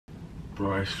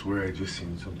Bro, I swear I just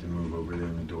seen something move over there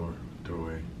in the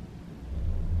doorway.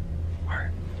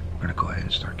 Alright, we're gonna go ahead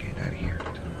and start getting out of here.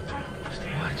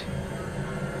 What?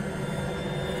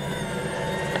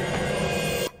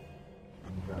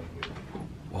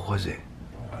 What was it?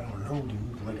 Oh, I don't know,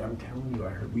 dude. Like, I'm telling you,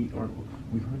 we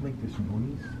heard like this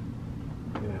noise.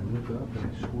 And I look up and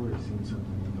I swear I seen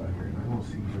something move out here, and I don't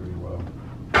see very well.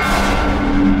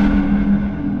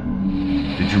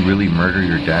 Did you really murder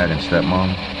your dad and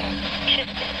stepmom?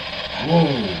 Whoa!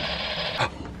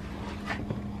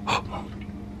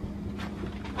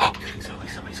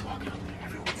 Somebody's walking up there.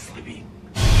 Everyone's sleeping.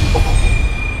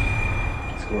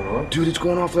 What's going on? Dude, it's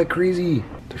going off like crazy.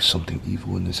 There's something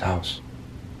evil in this house.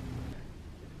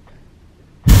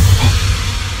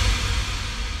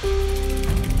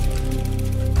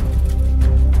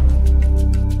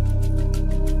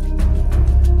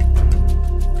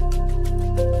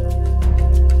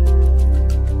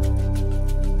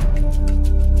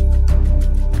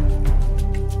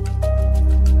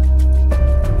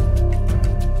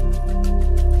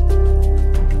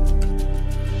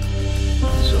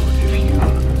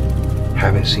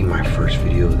 Haven't seen my first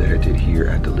video that I did here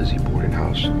at the Lizzie Borden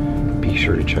house, be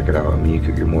sure to check it out. I mean,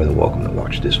 you're more than welcome to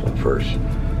watch this one first.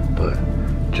 But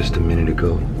just a minute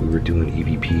ago, we were doing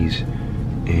EVPs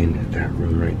in that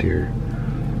room right there.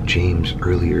 James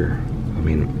earlier, I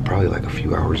mean, probably like a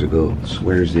few hours ago,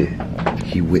 swears that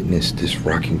he witnessed this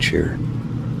rocking chair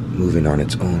moving on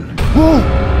its own. Whoa!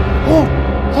 Oh,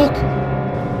 look!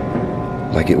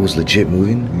 Like it was legit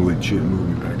moving? Legit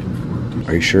moving back and forth.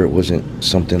 Are you sure it wasn't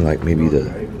something like maybe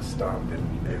It was stopped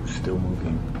and it was still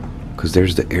moving. Because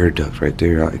there's the air duct right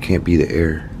there. It can't be the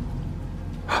air.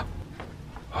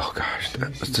 Oh gosh,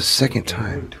 that's the second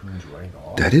time.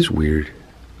 That is weird.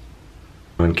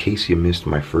 In case you missed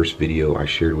my first video, I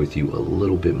shared with you a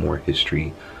little bit more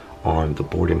history on the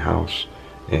Borden house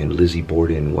and Lizzie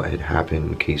Borden, what had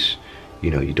happened. In case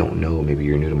you don't know, maybe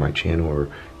you're new to my channel or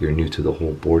you're new to the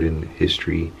whole Borden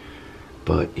history.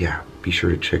 But yeah, be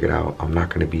sure to check it out. I'm not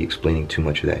going to be explaining too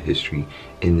much of that history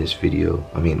in this video.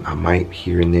 I mean, I might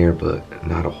here and there, but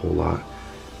not a whole lot.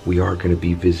 We are going to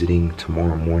be visiting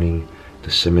tomorrow morning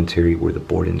the cemetery where the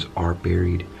Bordens are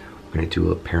buried. We're going to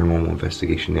do a paranormal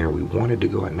investigation there. We wanted to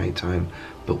go at nighttime,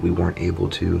 but we weren't able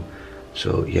to.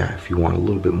 So yeah, if you want a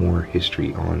little bit more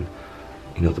history on,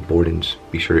 the Bordens,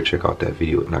 be sure to check out that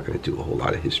video. I'm not going to do a whole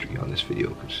lot of history on this video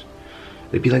because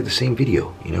it'd be like the same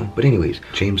video, But anyways,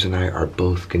 James and I are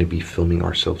both going to be filming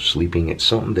ourselves sleeping. It's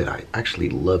something that I actually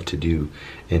love to do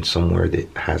in somewhere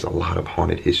that has a lot of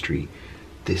haunted history.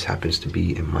 This happens to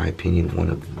be, in my opinion, one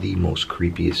of the most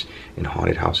creepiest and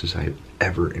haunted houses I've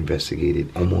ever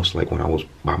investigated. Almost like when I was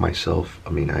by myself. I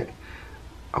mean,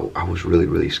 I was really,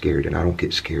 really scared, and I don't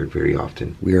get scared very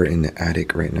often. We are in the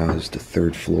attic right now. It's the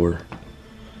 3rd floor,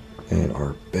 and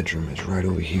our bedroom is right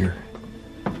over here.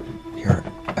 We are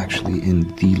actually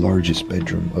in the largest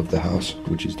bedroom of the house,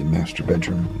 which is the master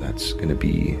bedroom. That's gonna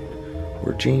be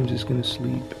where James is gonna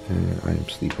sleep, and I am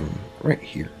sleeping right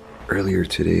here. Earlier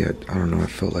today, I don't know, I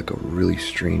felt like a really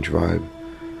strange vibe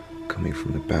coming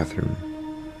from the bathroom.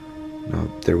 Now,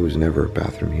 there was never a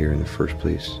bathroom here in the first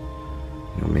place.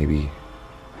 Maybe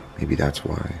that's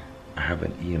why. I have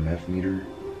an EMF meter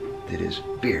that is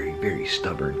very, very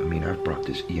stubborn. I mean, I've brought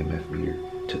this EMF meter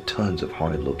to tons of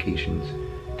haunted locations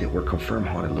that were confirmed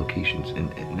haunted locations, and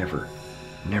it never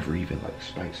even like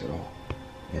spikes at all.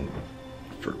 And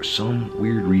for some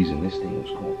weird reason, this thing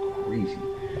was going crazy.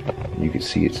 And you can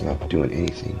see it's not doing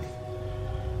anything.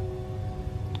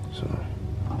 So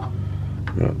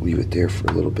I'm gonna leave it there for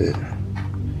a little bit.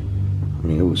 I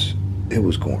mean, it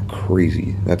was going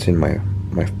crazy. That's in my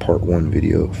part 1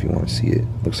 video if you want to see it.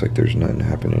 Looks like there's nothing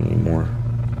happening anymore.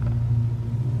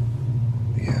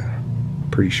 Yeah,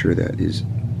 pretty sure that is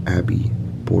Abby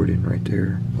Borden right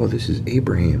there. Oh, this is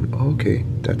Abraham. Oh, okay,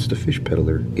 that's the fish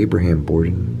peddler. Abraham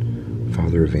Borden,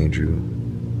 father of Andrew.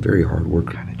 Very hard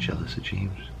worker. Kind of jealous of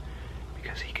James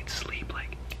because he can sleep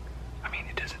like, I mean,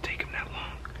 it doesn't take him that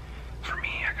long. For me,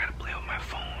 I gotta play with my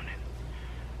phone, and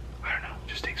I don't know, it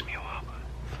just takes me a while.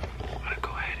 But I'm gonna go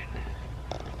ahead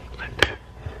and let that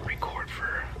record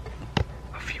for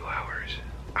a few hours.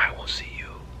 I will see you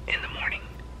in the morning.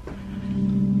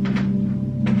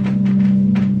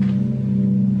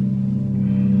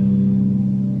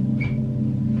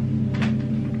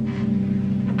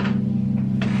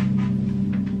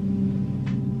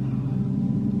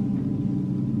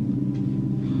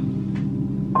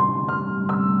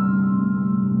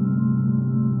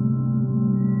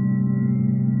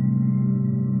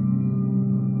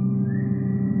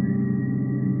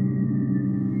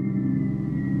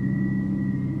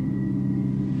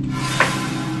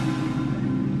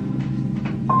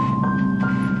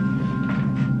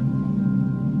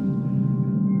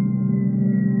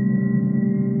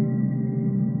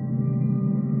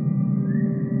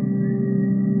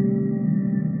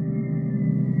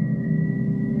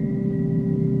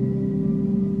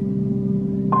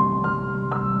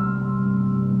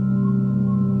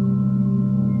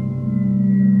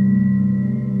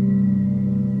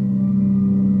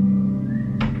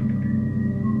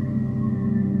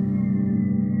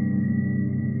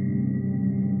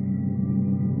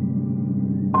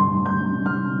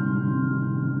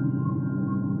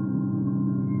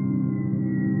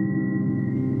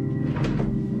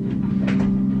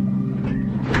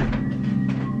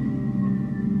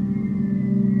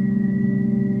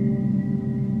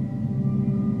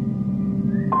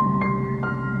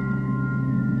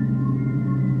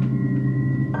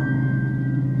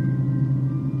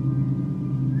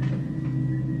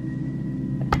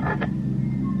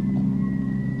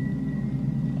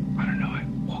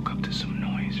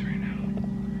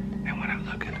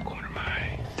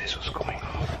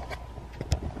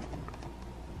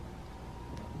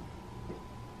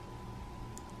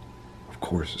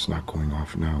 course, it's not going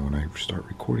off now when I start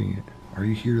recording it. Are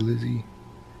you here, Lizzie?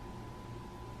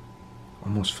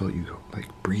 Almost felt you like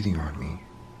breathing on me.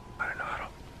 I don't know, I don't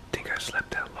think I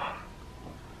slept that long.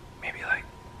 Maybe like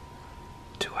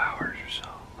 2 hours or so.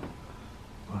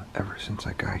 But ever since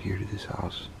I got here to this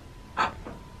house, I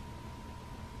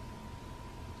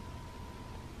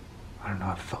don't know,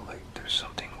 I felt like there's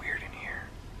something weird in here.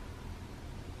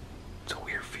 It's a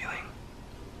weird feeling.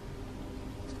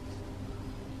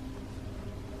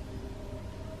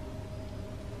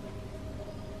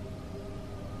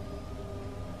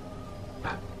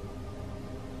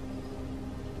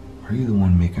 Are you the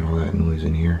one making all that noise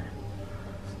in here?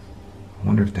 I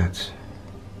wonder if is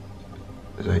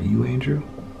that you, Andrew?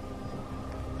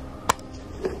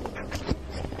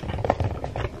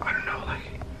 I don't know,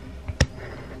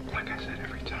 like I said,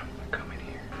 every time I come in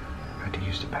here, I had to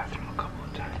use the bathroom a couple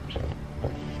of times.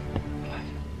 Like,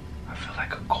 I feel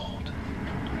like a cold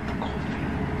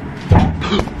feeling.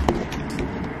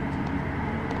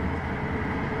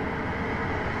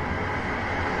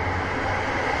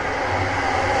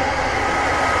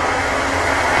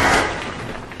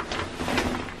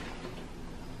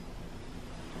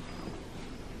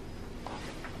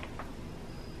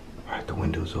 Alright, the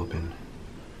window's open.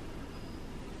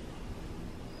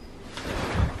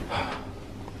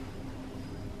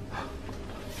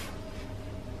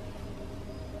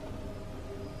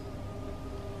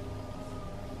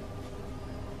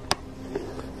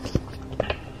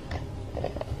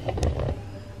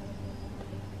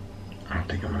 I don't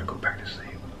think I'm gonna go back to sleep.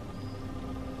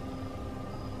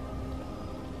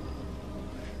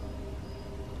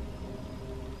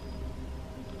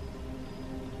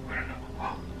 I don't know.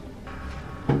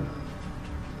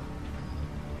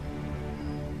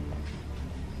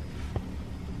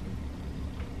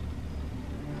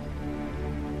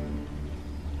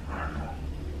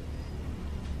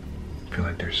 I feel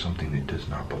like there's something that does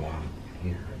not belong in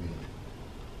here. I mean,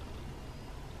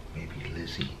 maybe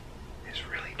Lizzie is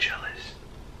really jealous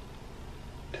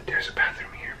that there's a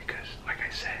bathroom here because, like I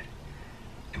said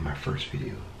in my first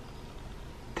video,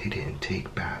 they didn't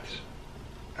take baths,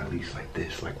 at least like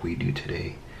this, like we do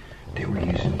today. They were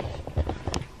using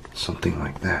something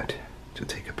like that to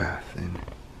take a bath in.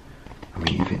 I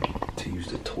mean, even to use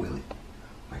the toilet.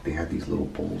 Like they had these little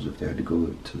bowls. If they had to go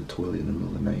to the toilet in the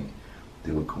middle of the night,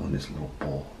 they would go in this little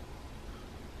bowl.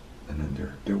 And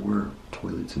then there were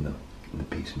toilets in the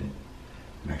basement.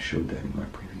 And I showed that in my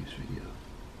previous video.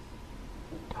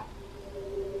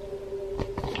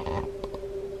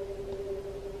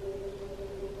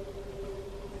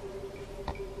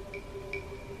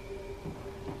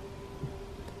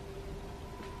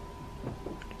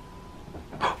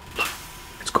 Oh, look,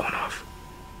 it's going off.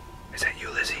 Is that you,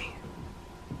 Lizzie?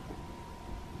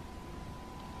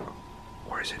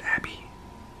 Or is it Abby?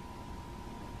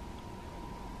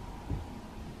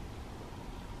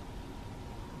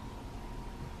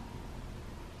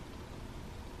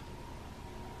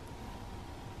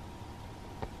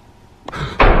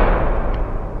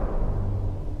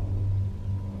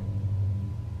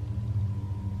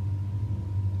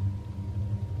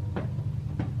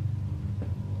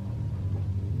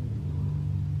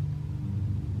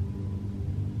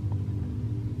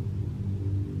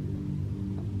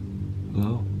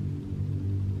 Hello?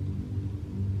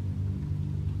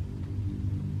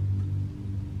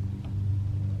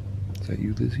 Is that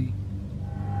you, Lizzie?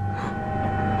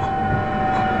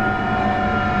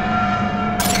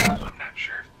 I'm not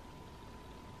sure if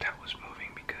that was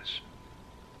moving because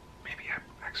maybe I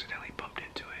accidentally bumped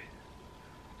into it.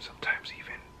 Sometimes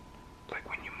even, like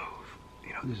when you move,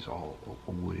 you know, this is all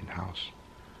a wooden house.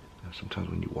 You know, sometimes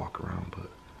when you walk around, but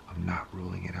I'm not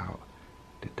ruling it out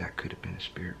that could have been a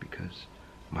spirit because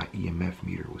my EMF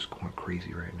meter was going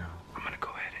crazy right now. I'm gonna go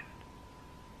ahead and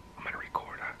I'm gonna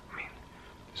record. I mean,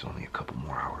 it's only a couple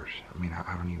more hours. I mean,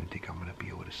 I don't even think I'm gonna be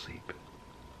able to sleep.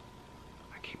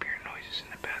 I keep hearing noises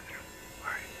in the bathroom.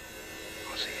 Alright,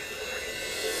 I'll see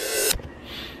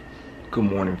you. Good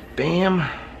morning, fam.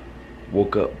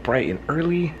 Woke up bright and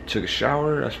early, took a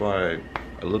shower. That's why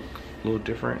I look a little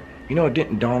different. You know, it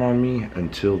didn't dawn on me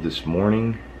until this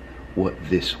morning what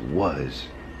this was.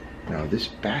 Now this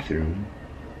bathroom,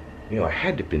 you know, it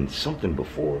had to have been something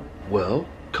before. Well,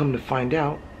 come to find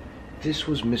out, this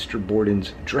was Mr.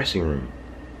 Borden's dressing room,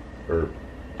 or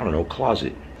I don't know,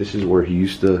 closet. This is where he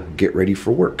used to get ready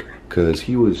for work, because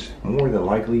he was more than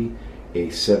likely a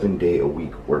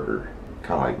 7-day-a-week worker,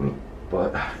 kind of like me.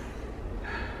 But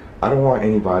I don't want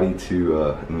anybody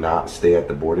to not stay at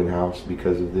the boarding house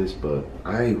because of this, but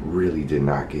I really did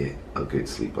not get a good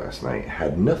sleep last night. It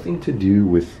had nothing to do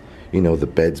with, you know, the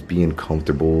beds being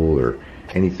comfortable or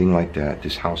anything like that.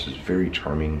 This house is very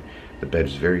charming. The bed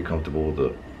is very comfortable.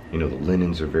 The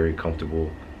linens are very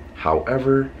comfortable.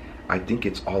 However, I think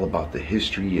it's all about the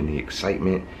history and the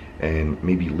excitement and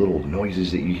maybe little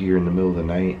noises that you hear in the middle of the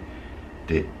night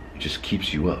that just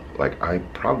keeps you up. Like, I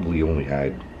probably only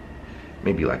had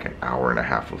maybe like an hour and a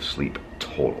half of sleep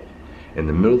total. In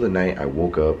the middle of the night, I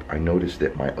woke up, I noticed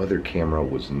that my other camera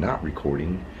was not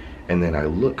recording, and then I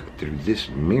look through this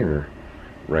mirror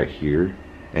right here,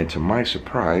 and to my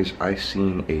surprise, I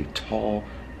seen a tall,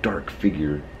 dark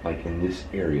figure like in this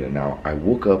area. Now, I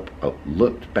woke up,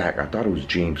 looked back, I thought it was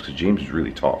James, because James is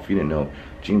really tall. If you didn't know,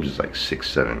 James is like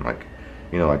 6'7", like,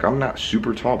 like I'm not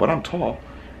super tall, but I'm tall,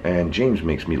 and James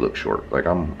makes me look short, like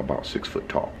I'm about 6 foot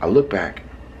tall. I look back,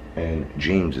 and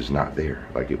James is not there.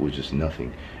 Like, it was just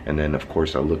nothing. And then of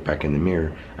course I look back in the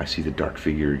mirror, I see the dark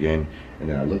figure again, and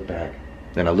then I look back,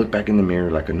 in the mirror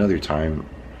like another time.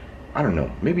 I don't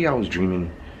know, maybe I was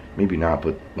dreaming, maybe not,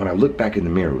 but when I looked back in the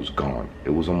mirror, it was gone. It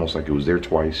was almost like it was there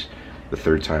twice. The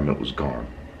third time it was gone.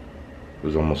 It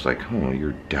was almost like, oh,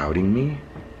 you're doubting me?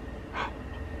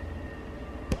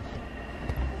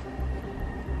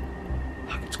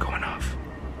 Look, it's going off.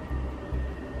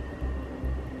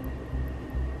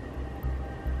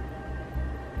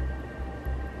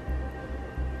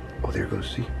 Oh, there goes,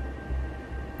 see?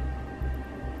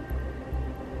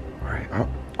 Alright,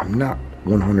 I'm not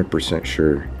 100%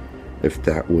 sure if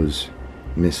that was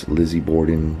Miss Lizzie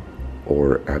Borden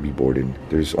or Abby Borden.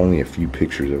 There's only a few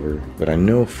pictures of her, but I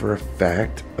know for a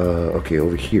fact, okay,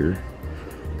 over here,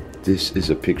 this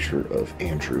is a picture of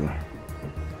Andrew,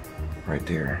 right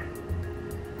there.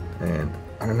 And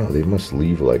I don't know, they must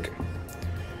leave like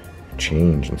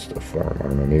change and stuff for him. I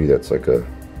don't know, maybe that's like an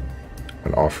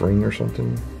offering or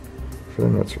something for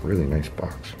them. That's a really nice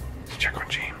box. Let's check on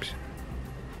James.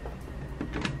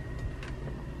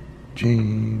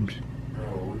 James.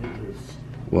 Bro, look at this.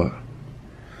 What?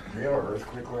 Did we have an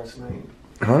earthquake last night?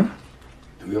 Huh?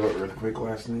 Did we have an earthquake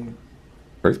last night?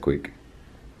 Earthquake.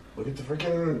 Look at the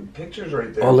freaking pictures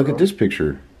right there. Oh, look bro. at this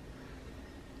picture.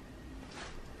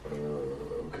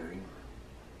 Okay.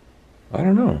 I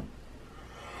don't know.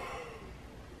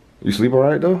 You sleep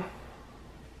alright though?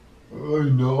 I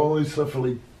know, I only slept for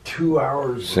like 2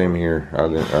 hours. Same here. I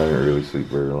didn't really sleep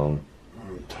very long.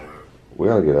 I'm tired. We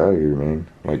gotta get out of here, man.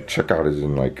 Like, checkout is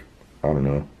in like, I don't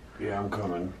know. Yeah, I'm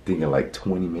coming. Thinking like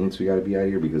 20 minutes we gotta be out of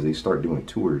here because they start doing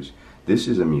tours. This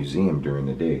is a museum during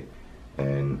the day,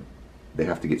 and they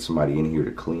have to get somebody in here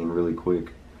to clean really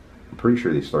quick. I'm pretty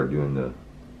sure they start doing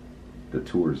the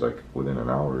tours like within an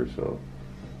hour or so.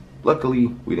 Luckily,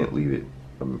 we didn't leave it.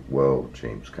 Well,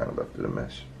 James kind of left it a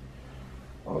mess.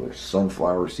 Oh, there's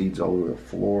sunflower seeds all over the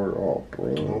floor. Oh,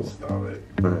 bro. Don't stop it.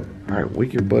 Alright,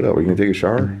 wake your butt up. Are you gonna take a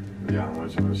shower? Yeah, I'm gonna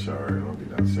take a shower and I'll be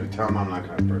downstairs. Tell him I'm not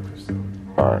gonna have breakfast though.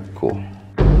 Alright, cool.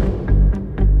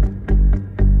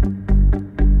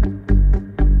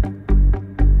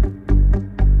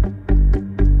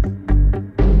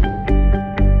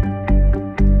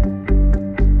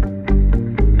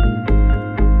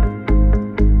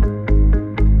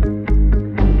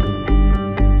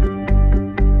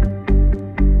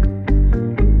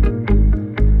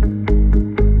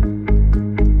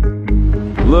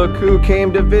 Look who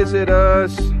came to visit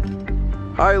us.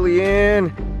 Hi,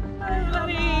 Leanne. Hi,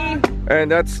 everybody. And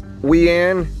that's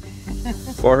Leanne.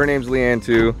 Well, her name's Leanne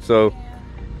too. So,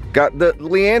 got the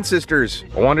Leanne sisters.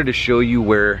 I wanted to show you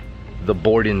where the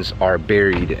Bordens are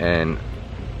buried, and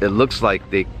it looks like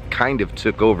they kind of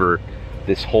took over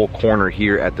this whole corner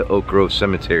here at the Oak Grove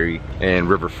Cemetery in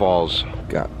River Falls.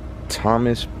 Got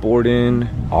Thomas Borden,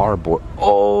 R. Borden.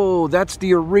 Oh, that's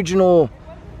the original.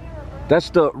 That's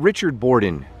the Richard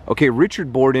Borden. Okay,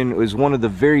 Richard Borden was one of the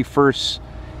very first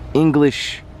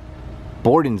English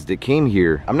Bordens that came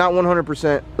here. I'm not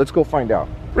 100%. Let's go find out.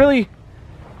 Really?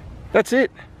 That's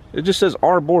it? It just says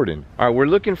R. Borden. All right, we're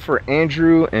looking for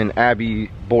Andrew and Abby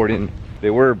Borden.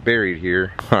 They were buried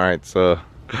here. All right, so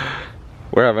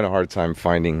we're having a hard time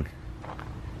finding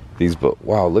these, but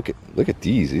wow, look at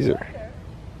these. These are,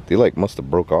 they like must have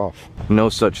broke off. No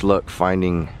such luck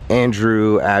finding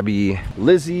Andrew, Abby,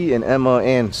 Lizzie, and Emma,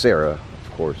 and Sarah,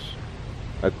 of course.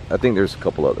 I think there's a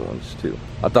couple other ones too.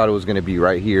 I thought it was gonna be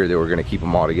right here. They were gonna keep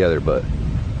them all together, but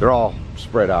they're all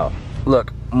spread out.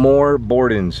 Look, more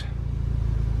Bordens.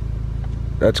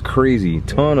 That's crazy,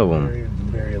 ton of them. Very,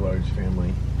 very large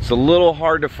family. It's a little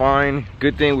hard to find.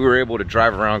 Good thing we were able to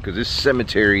drive around because this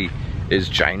cemetery is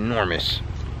ginormous.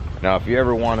 Now, if you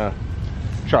ever wanna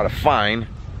try to find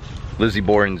Lizzie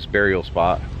Borden's burial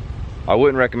spot, I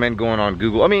wouldn't recommend going on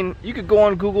Google. I mean, you could go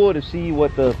on Google to see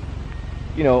what the,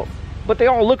 but they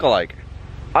all look alike.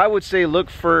 I would say look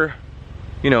for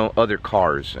you know, other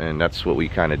cars, and that's what we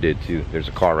kind of did too. There's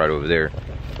a car right over there,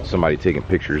 somebody taking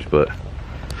pictures, but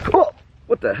oh,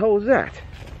 what the hell was that?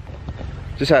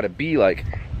 Just had a bee like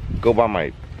go by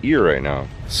my ear right now.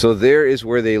 So there is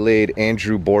where they laid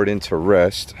Andrew Borden to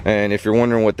rest, and if you're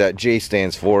wondering what that J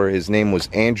stands for, his name was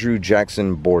Andrew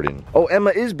Jackson Borden. Oh,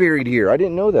 Emma is buried here. I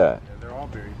didn't know that. Yeah, they're all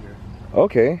buried here.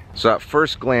 Okay, so at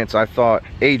first glance I thought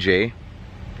AJ,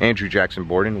 Andrew Jackson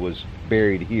Borden, was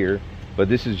buried here, but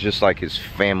this is just like his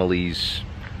family's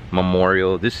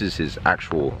memorial. This is his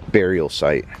actual burial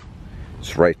site.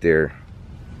 It's right there,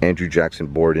 Andrew Jackson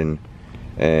Borden,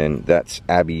 and that's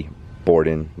Abby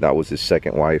Borden. That was his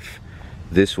second wife.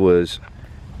 This was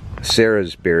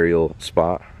Sarah's burial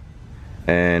spot,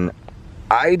 and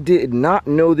I did not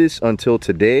know this until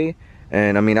today.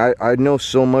 And I mean, I know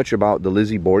so much about the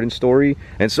Lizzie Borden story,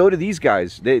 and so do these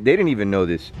guys. They didn't even know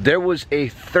this. There was a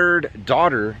third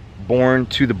daughter born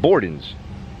to the Bordens.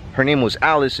 Her name was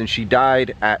Alice, and she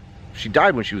died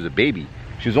when she was a baby.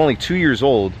 She was only 2 years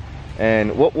old.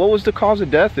 And what was the cause of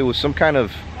death? It was some kind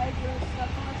of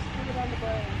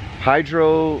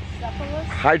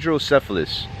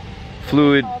hydrocephalus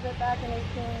fluid.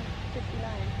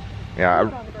 Yeah,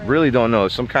 I really don't know.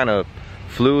 Some kind of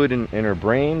fluid in her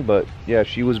brain, but yeah,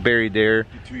 she was buried there.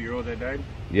 The 2-year-old that died?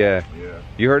 Yeah. Yeah.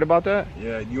 You heard about that?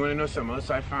 Yeah. You want to know something else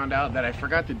I found out that I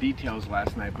forgot the details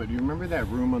last night, but do you remember that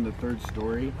room on the 3rd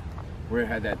story where it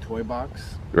had that toy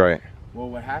box? Right. Well,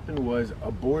 what happened was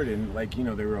a Borden, like, you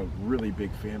know, they were a really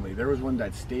big family. There was one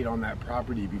that stayed on that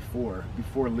property before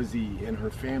Lizzie and her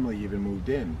family even moved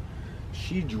in.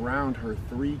 She drowned her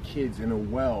 3 kids in a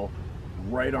well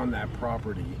right on that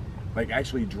property. Like,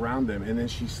 actually drowned them, and then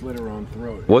she slit her own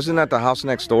throat. Wasn't that the house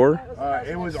next door?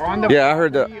 It was on the I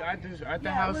heard that. At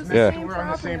the house next door on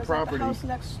the same property.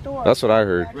 That's what I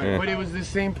heard. Right, Yeah. but it was the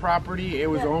same property. It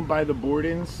was owned by the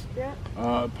Bordens,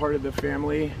 part of the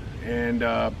family, and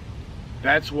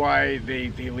that's why they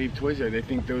leave toys there. They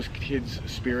think those kids'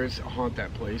 spirits haunt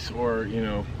that place, or, you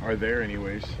know, are there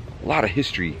anyways. A lot of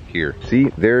history here. See,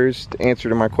 there's the answer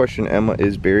to my question. Emma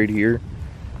is buried here.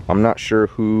 I'm not sure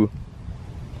who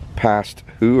passed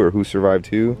who or who survived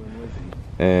who.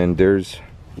 And there's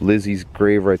Lizzie's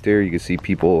grave right there. You can see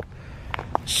people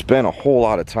spent a whole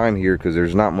lot of time here because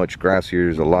there's not much grass here.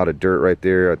 There's a lot of dirt right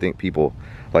there. I think people,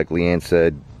 like Leanne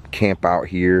said, camp out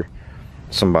here.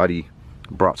 Somebody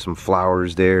brought some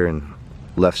flowers there and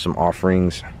left some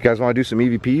offerings. You guys want to do some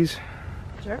EVPs?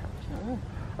 Sure.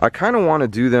 I kind of want to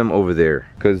do them over there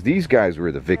because these guys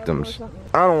were the victims.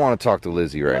 I don't want to talk to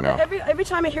Lizzie right now. Every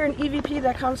time I hear an EVP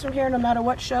that comes from here, no matter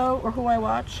what show or who I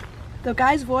watch, the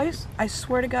guy's voice, I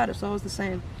swear to God, it's always the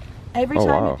same. Every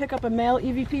time you pick up a male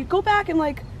EVP, go back and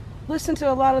like listen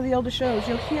to a lot of the older shows.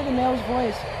 You'll hear the male's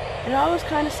voice, and it always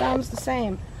kind of sounds the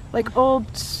same, like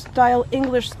old style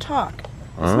English talk.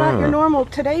 It's not your normal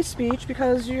today's speech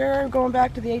because you're going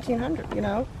back to the 1800s, you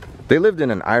know. They lived in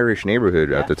an Irish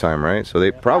neighborhood at the time, right? So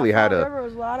they probably had There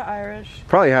was a lot of Irish.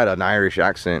 Probably had an Irish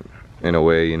accent in a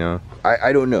way, you know.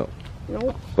 I don't know.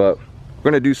 Nope. But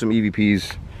we're gonna do some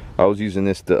EVPs. I was using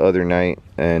this the other night,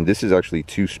 and this is actually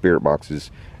 2 spirit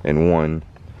boxes in one.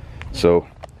 So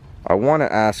I want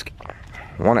to ask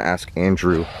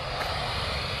Andrew.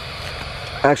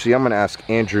 Actually, I'm gonna ask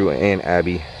Andrew and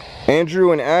Abby.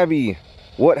 Andrew and Abby,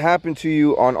 what happened to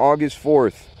you on August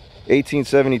 4th,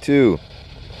 1872?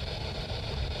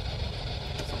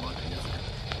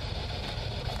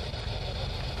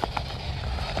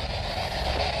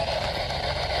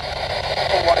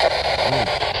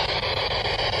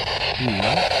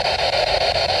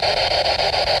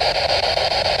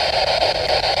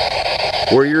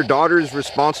 Were your daughters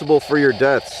responsible for your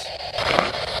deaths?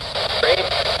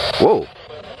 Whoa.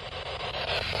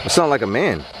 That sounds like a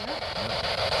man.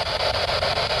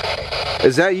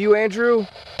 Is that you, Andrew?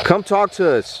 Come talk to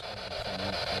us.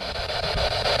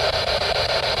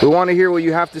 We want to hear what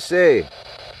you have to say.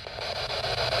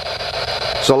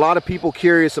 So a lot of people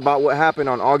curious about what happened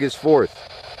on August 4th.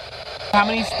 How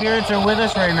many spirits are with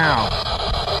us right now?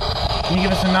 Can you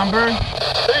give us a number?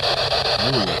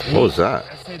 What was that?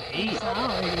 I said 8.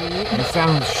 It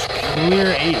sounds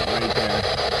clear 8 right there.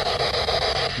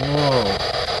 Whoa.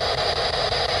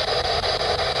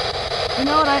 You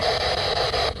know what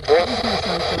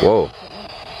Whoa.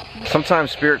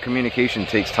 Sometimes spirit communication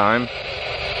takes time,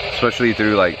 especially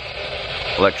through like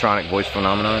electronic voice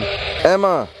phenomenon.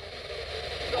 Emma,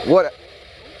 what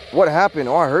happened?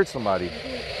 Oh, I heard somebody.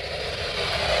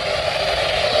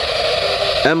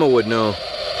 Emma would know.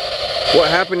 What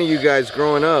happened to you guys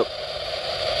growing up?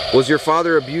 Was your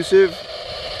father abusive?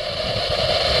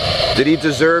 Did he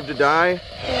deserve to die?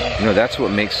 You know, that's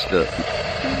what makes the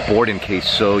Borden case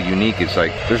so unique. It's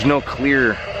like there's no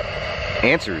clear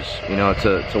answers, you know,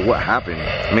 to what happened.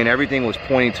 I mean, everything was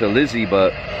pointing to Lizzie,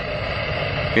 but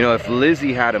you know, if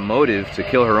Lizzie had a motive to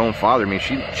kill her own father, I mean,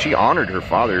 she honored her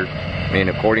father. I mean,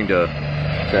 according to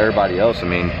everybody else, I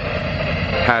mean,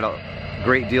 had a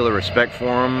great deal of respect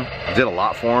for him, did a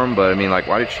lot for him, but I mean, like,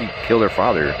 why did she kill her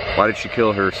father? Why did she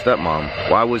kill her stepmom?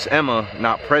 Why was Emma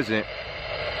not present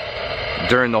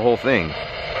during the whole thing?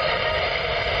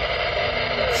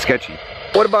 Sketchy.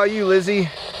 What about you, Lizzie?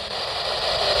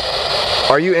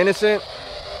 Are you innocent?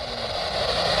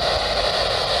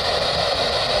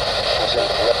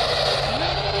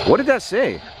 What did that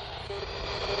say?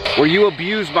 Were you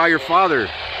abused by your father?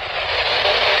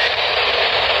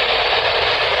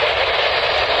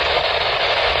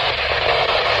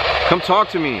 Come talk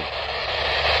to me.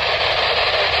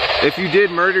 If you did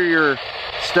murder your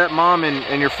stepmom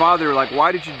and your father, like,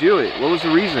 why did you do it? What was the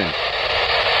reason?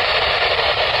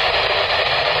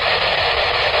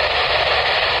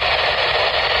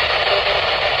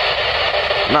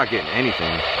 I'm not getting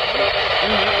anything.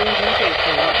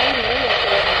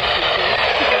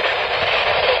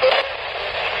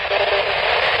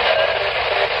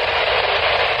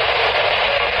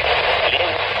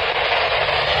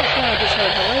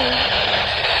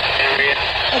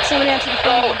 Like someone answered the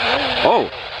phone. Oh,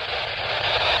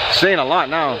 saying a lot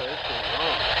now.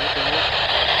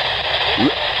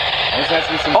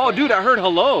 Oh, dude, I heard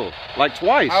hello like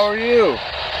twice. How are you?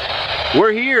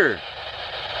 We're here.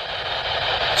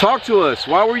 Talk to us.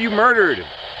 Why were you murdered?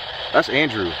 That's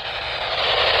Andrew. Is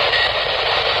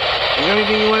there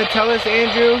anything you want to tell us,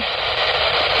 Andrew?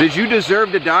 Did you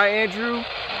deserve to die, Andrew?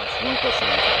 That's one question.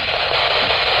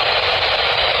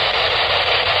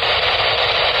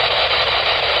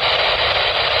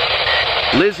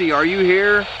 Lizzie, are you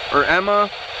here? Or Emma?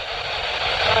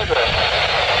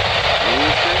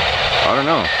 I don't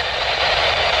know.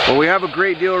 Well, we have a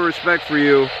great deal of respect for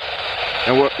you.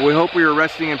 And we hope we are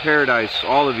resting in paradise,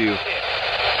 all of you.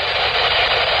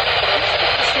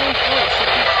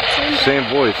 Same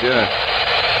voice, yeah.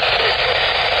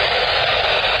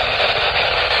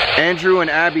 Andrew and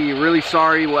Abby, really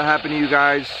sorry what happened to you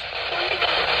guys.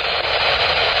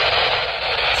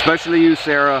 Especially you,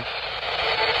 Sarah.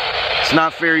 It's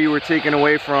not fair you were taken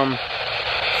away from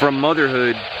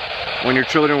motherhood when your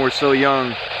children were so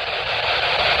young.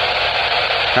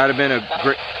 Had to been a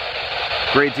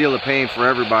great deal of pain for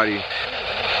everybody.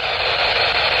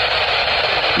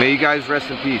 May you guys rest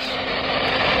in peace.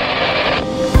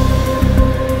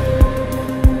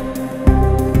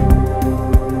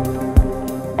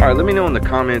 Alright, let me know in the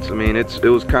comments. I mean, it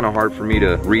was kind of hard for me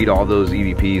to read all those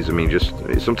EVPs. I mean, just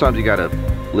sometimes you gotta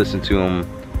listen to them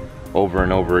over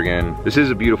and over again. This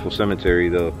is a beautiful cemetery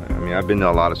though. I mean, I've been to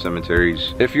a lot of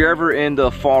cemeteries. If you're ever in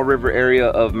the Fall River area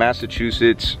of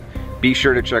Massachusetts, be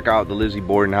sure to check out the Lizzie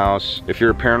Borden house. If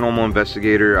you're a paranormal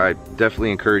investigator, I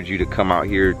definitely encourage you to come out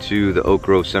here to the Oak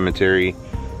Grove Cemetery.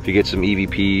 If you get some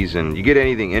EVPs and you get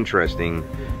anything interesting,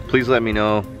 please let me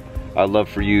know. I'd love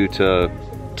for you to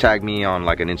tag me on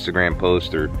like an Instagram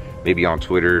post or maybe on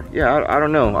Twitter. Yeah, I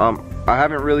don't know. I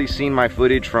haven't really seen my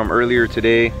footage from earlier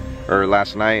today or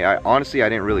last night. Honestly, I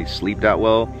didn't really sleep that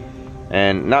well.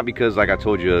 And not because, like I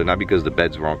told you, not because the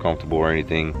beds were uncomfortable or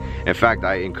anything. In fact,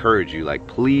 I encourage you, like,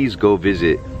 please go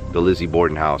visit the Lizzie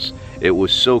Borden house. It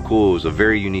was so cool. It was a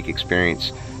very unique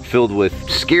experience, filled with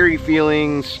scary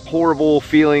feelings, horrible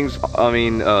feelings, I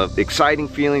mean, exciting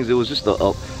feelings. It was just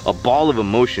a ball of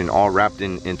emotion all wrapped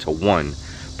into one.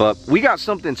 But we got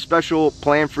something special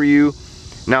planned for you.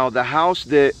 Now, the house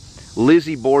that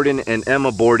Lizzie Borden and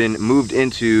Emma Borden moved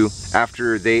into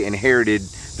after they inherited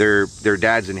their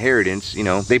dad's inheritance, you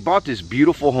know, they bought this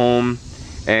beautiful home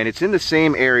and it's in the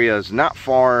same areas, not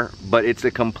far, but it's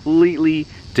a completely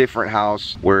different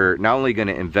house. We're not only going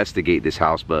to investigate this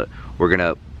house, but we're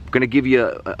gonna give you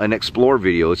an explore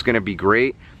video. It's gonna be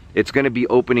great. It's gonna be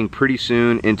opening pretty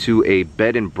soon into a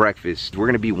bed and breakfast. We're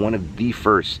gonna be one of the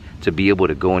first to be able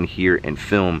to go in here and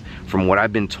film. From what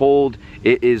I've been told,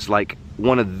 it is like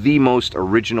one of the most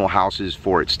original houses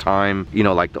for its time. You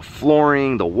know, like the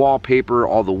flooring, the wallpaper,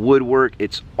 all the woodwork,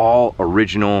 it's all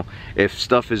original. If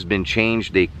stuff has been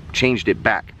changed, they changed it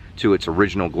back to its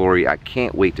original glory. I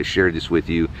can't wait to share this with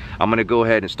you. I'm gonna go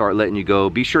ahead and start letting you go.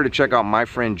 Be sure to check out my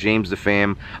friend James the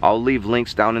Fam. I'll leave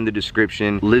links down in the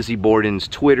description. Lizzie Borden's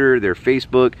Twitter, their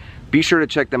Facebook. Be sure to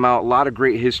check them out. A lot of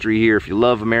great history here. If you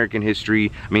love American history,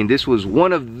 I mean, this was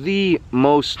one of the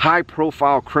most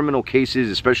high-profile criminal cases,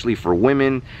 especially for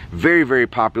women. Very, very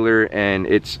popular, and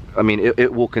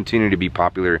it will continue to be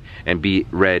popular and be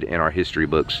read in our history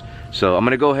books. So I'm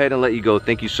gonna go ahead and let you go.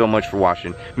 Thank you so much for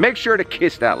watching. Make sure to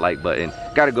kiss that like like button.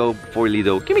 Gotta go before we leave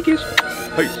though. Give me a kiss.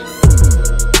 Peace.